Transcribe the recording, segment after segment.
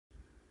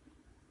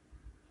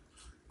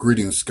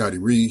Greetings, Scotty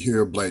Reed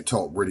here, Black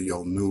Talk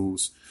Radio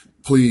News.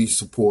 Please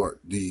support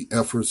the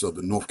efforts of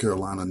the North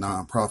Carolina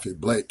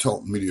nonprofit Black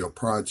Talk Media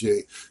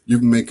Project. You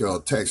can make a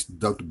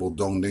tax-deductible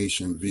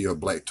donation via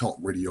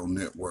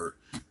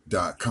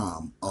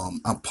blacktalkradionetwork.com.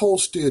 I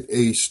posted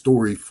a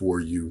story for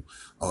you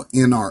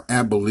in our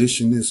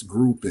abolitionist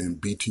group in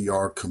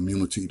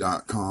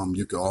btrcommunity.com.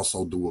 You can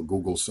also do a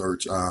Google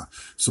search, I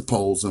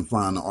suppose, and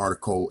find the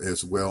article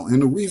as well.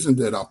 And the reason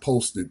that I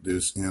posted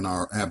this in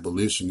our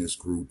abolitionist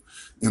group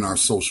in our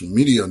social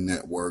media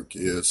network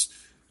is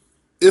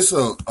it's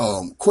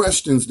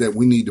questions that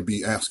we need to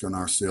be asking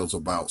ourselves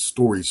about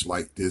stories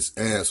like this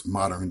as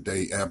modern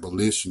day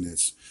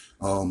abolitionists.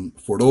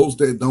 For those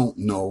that don't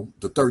know,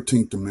 the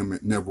 13th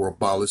Amendment never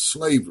abolished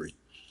slavery.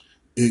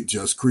 It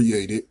just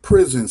created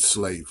prison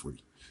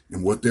slavery.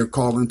 And what they're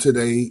calling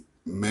today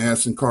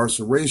mass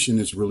incarceration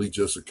is really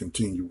just a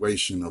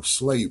continuation of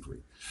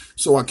slavery.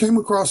 So I came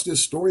across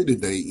this story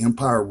today.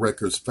 Empire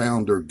Records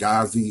founder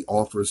Ghazi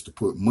offers to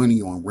put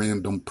money on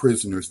random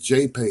prisoners'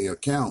 JPay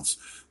accounts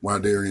while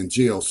they're in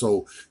jail.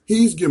 So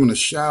he's giving a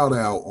shout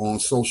out on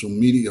social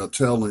media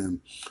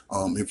telling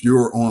if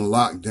you're on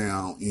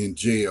lockdown in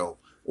jail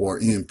or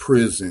in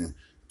prison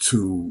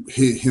to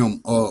hit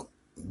him up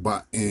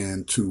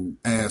and to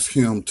ask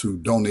him to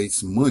donate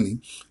some money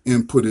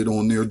and put it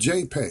on their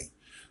JPay.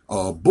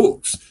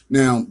 Books.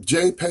 Now,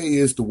 JPay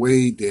is the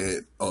way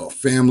that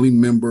family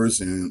members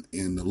and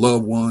the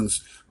loved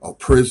ones of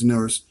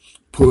prisoners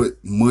put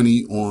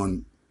money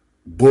on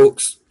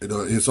books.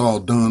 It's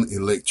all done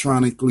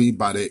electronically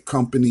by that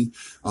company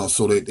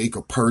so that they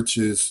could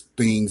purchase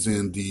things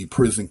in the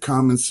prison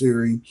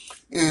commissary.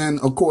 And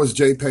of course,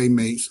 JPay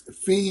makes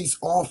fees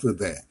off of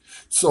that.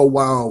 So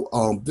while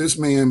this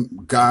man,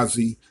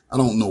 Ghazi, I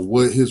don't know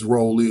what his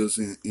role is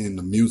in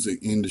the music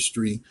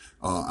industry.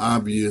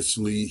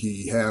 Obviously,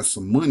 he has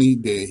some money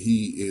that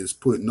he is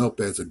putting up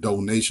as a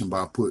donation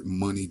by putting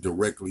money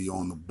directly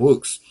on the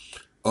books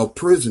of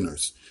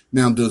prisoners.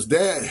 Now, does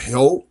that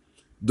help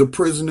the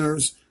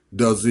prisoners?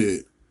 Does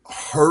it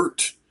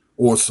hurt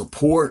or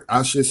support?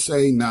 I should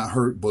say not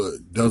hurt,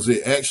 but does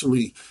it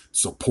actually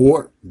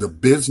support the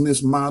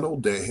business model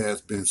that has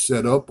been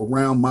set up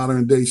around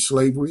modern day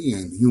slavery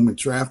and human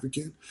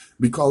trafficking?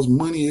 Because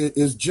money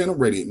is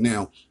generated.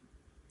 Now,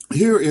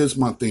 here is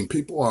my thing.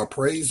 People are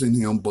praising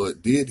him,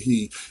 but did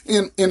he?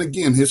 And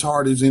again, his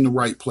heart is in the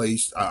right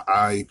place.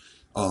 I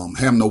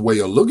have no way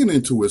of looking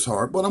into his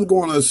heart, but I'm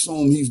going to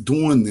assume he's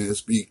doing this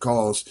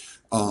because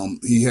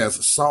he has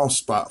a soft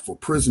spot for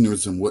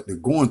prisoners and what they're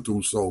going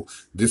through. So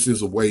this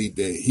is a way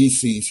that he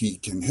sees he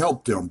can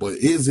help them. But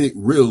is it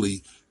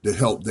really the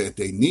help that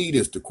they need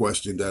is the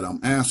question that I'm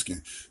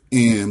asking.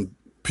 And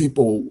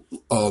people,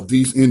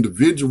 these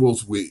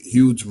individuals with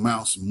huge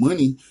amounts of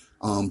money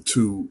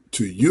to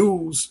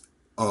use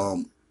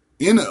on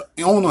an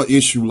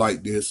issue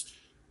like this,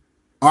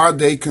 are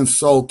they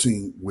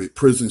consulting with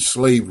prison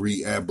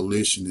slavery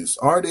abolitionists?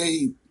 Are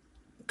they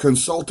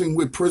consulting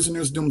with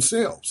prisoners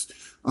themselves?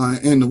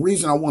 And the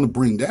reason I want to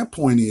bring that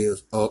point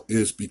is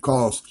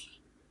because,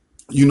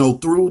 you know,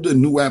 through the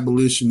New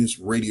Abolitionist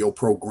radio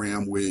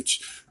program,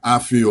 which I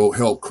feel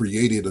helped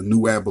created a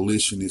new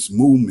abolitionist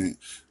movement,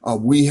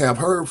 we have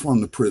heard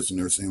from the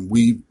prisoners, and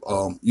we,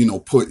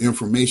 put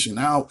information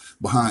out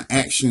behind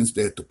actions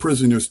that the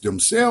prisoners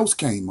themselves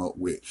came up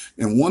with.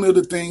 And one of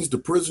the things the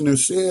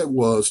prisoners said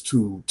was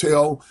to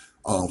tell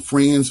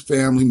friends,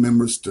 family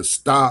members to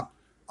stop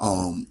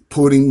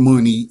putting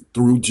money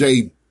through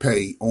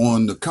JPay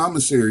on the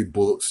commissary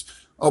books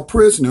of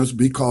prisoners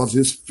because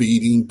it's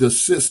feeding the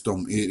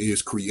system. It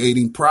is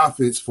creating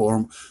profits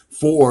for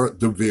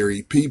the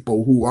very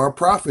people who are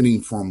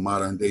profiting from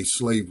modern day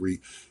slavery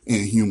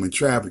and human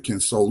trafficking.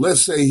 So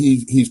let's say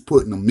he's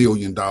putting $1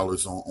 million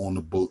on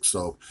the books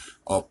of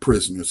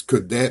prisoners.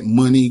 Could that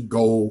money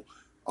go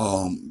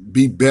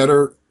be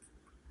better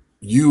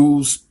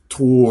used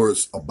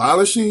towards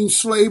abolishing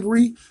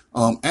slavery?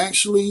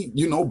 Actually,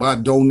 by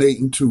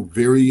donating to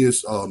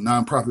various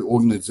nonprofit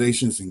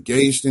organizations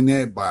engaged in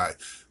that, by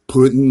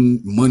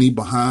putting money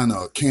behind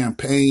a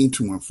campaign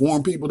to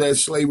inform people that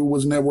slavery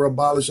was never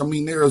abolished. I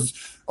mean, there's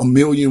a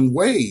million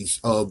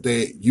ways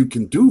that you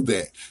can do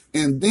that.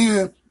 And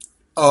then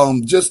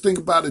just think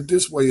about it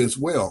this way as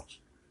well.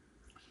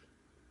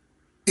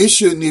 It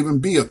shouldn't even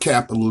be a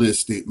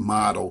capitalistic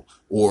model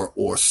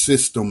or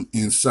system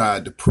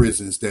inside the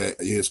prisons that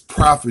is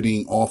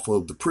profiting off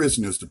of the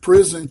prisoners. The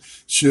prison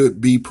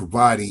should be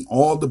providing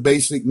all the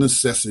basic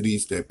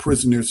necessities that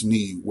prisoners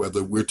need,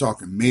 whether we're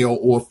talking male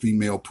or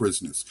female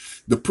prisoners.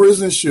 The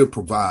prison should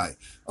provide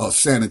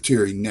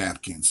sanitary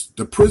napkins.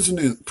 The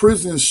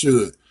prison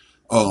should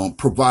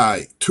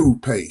provide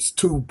toothpaste,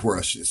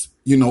 toothbrushes,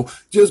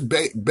 just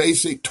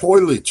basic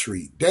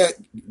toiletry. That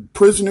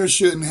prisoners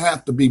shouldn't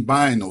have to be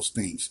buying those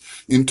things.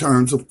 In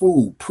terms of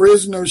food,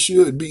 prisoners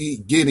should be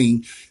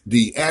getting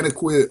the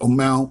adequate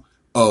amount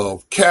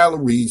of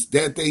calories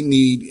that they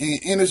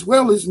need, and as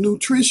well as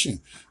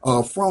nutrition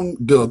from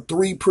the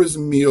 3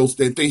 prison meals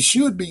that they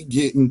should be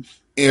getting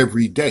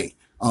every day.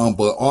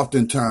 but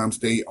oftentimes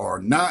they are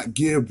not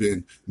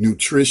given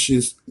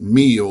nutritious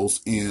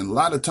meals, and a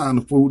lot of time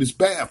the food is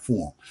bad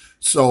for them.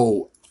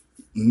 So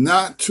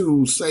not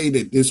to say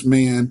that this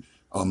man,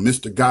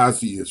 Mr.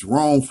 Ghazi, is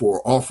wrong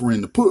for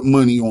offering to put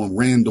money on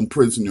random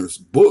prisoners'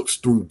 books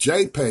through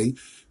JPay,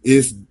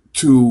 is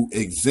to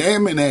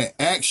examine that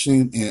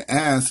action and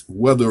ask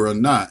whether or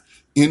not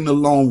in the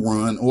long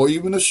run or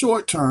even the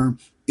short term,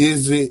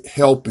 is it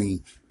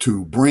helping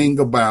to bring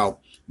about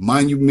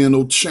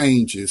monumental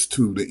changes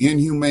to the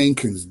inhumane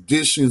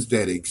conditions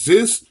that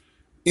exist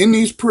in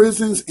these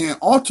prisons and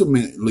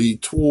ultimately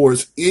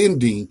towards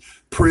ending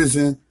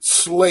prison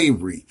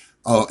slavery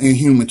and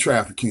human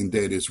trafficking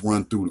that is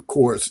run through the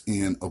courts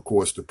and, of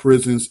course, the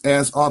prisons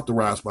as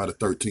authorized by the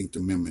 13th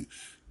Amendment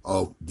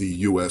of the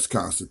U.S.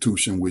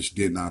 Constitution, which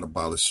did not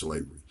abolish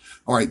slavery.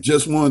 All right,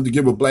 just wanted to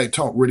give a Black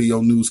Talk Radio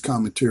News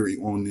commentary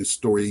on this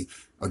story.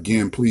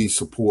 Again, please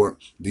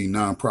support the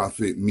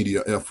nonprofit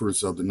media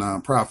efforts of the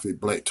nonprofit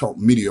Black Talk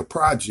Media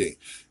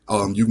Project.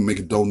 You can make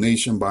a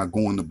donation by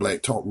going to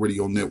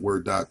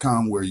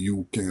blacktalkradionetwork.com, where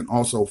you can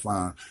also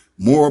find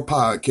more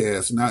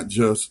podcasts, not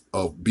just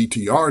of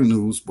BTR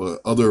News, but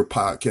other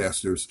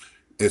podcasters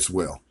as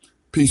well.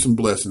 Peace and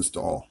blessings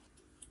to all.